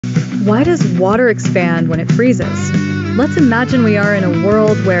Why does water expand when it freezes? Let's imagine we are in a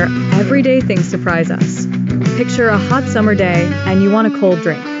world where everyday things surprise us. Picture a hot summer day and you want a cold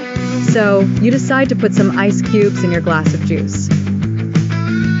drink. So you decide to put some ice cubes in your glass of juice.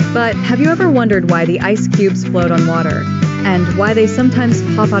 But have you ever wondered why the ice cubes float on water and why they sometimes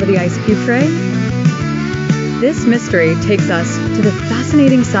pop out of the ice cube tray? This mystery takes us to the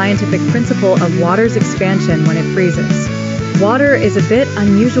fascinating scientific principle of water's expansion when it freezes. Water is a bit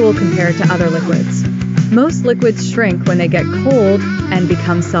unusual compared to other liquids. Most liquids shrink when they get cold and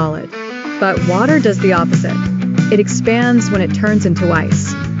become solid. But water does the opposite. It expands when it turns into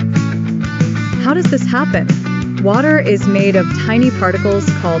ice. How does this happen? Water is made of tiny particles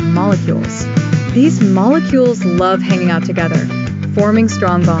called molecules. These molecules love hanging out together, forming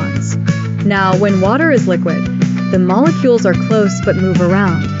strong bonds. Now, when water is liquid, the molecules are close but move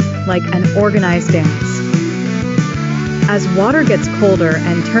around, like an organized dance. As water gets colder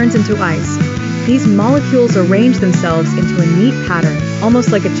and turns into ice, these molecules arrange themselves into a neat pattern,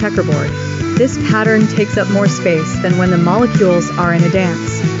 almost like a checkerboard. This pattern takes up more space than when the molecules are in a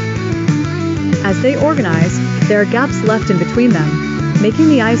dance. As they organize, there are gaps left in between them, making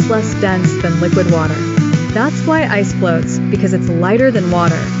the ice less dense than liquid water. That's why ice floats, because it's lighter than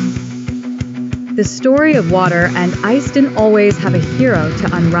water. The story of water and ice didn't always have a hero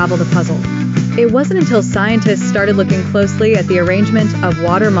to unravel the puzzle. It wasn't until scientists started looking closely at the arrangement of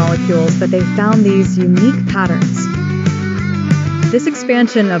water molecules that they found these unique patterns. This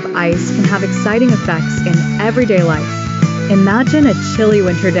expansion of ice can have exciting effects in everyday life. Imagine a chilly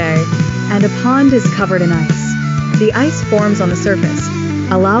winter day, and a pond is covered in ice. The ice forms on the surface,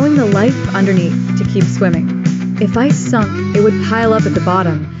 allowing the life underneath to keep swimming. If ice sunk, it would pile up at the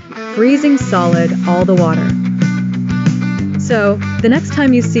bottom, freezing solid all the water. So, the next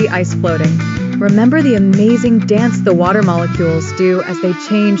time you see ice floating, remember the amazing dance the water molecules do as they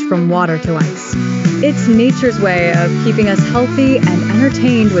change from water to ice. It's nature's way of keeping us healthy and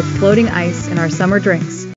entertained with floating ice in our summer drinks.